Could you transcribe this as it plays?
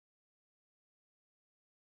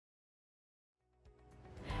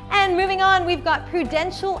And moving on, we've got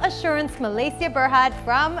Prudential Assurance Malaysia Berhad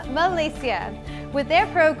from Malaysia with their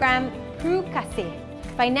program PRUDENTIal,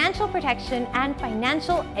 Financial Protection and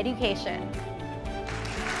Financial Education.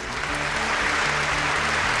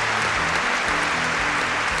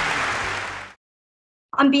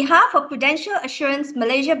 On behalf of Prudential Assurance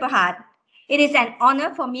Malaysia Berhad, it is an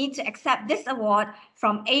honor for me to accept this award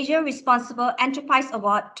from Asia Responsible Enterprise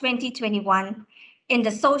Award 2021 in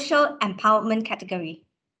the Social Empowerment category.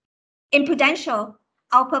 In Prudential,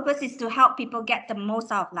 our purpose is to help people get the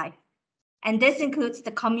most out of life, and this includes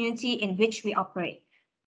the community in which we operate.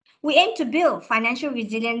 We aim to build financial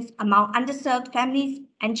resilience among underserved families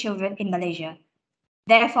and children in Malaysia.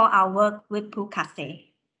 Therefore, our work with PRUDENTIal,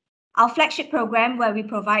 our flagship program where we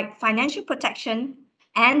provide financial protection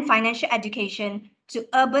and financial education to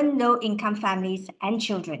urban low-income families and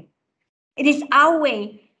children. It is our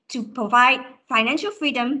way to provide financial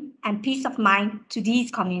freedom and peace of mind to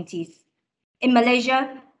these communities. In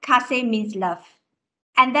Malaysia, kasih means love,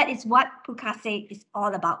 and that is what PRUDENTIal is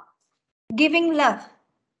all about. Giving love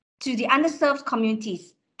to the underserved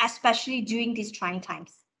communities, especially during these trying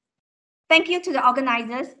times. Thank you to the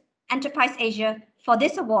organizers, Enterprise Asia, for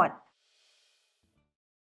this award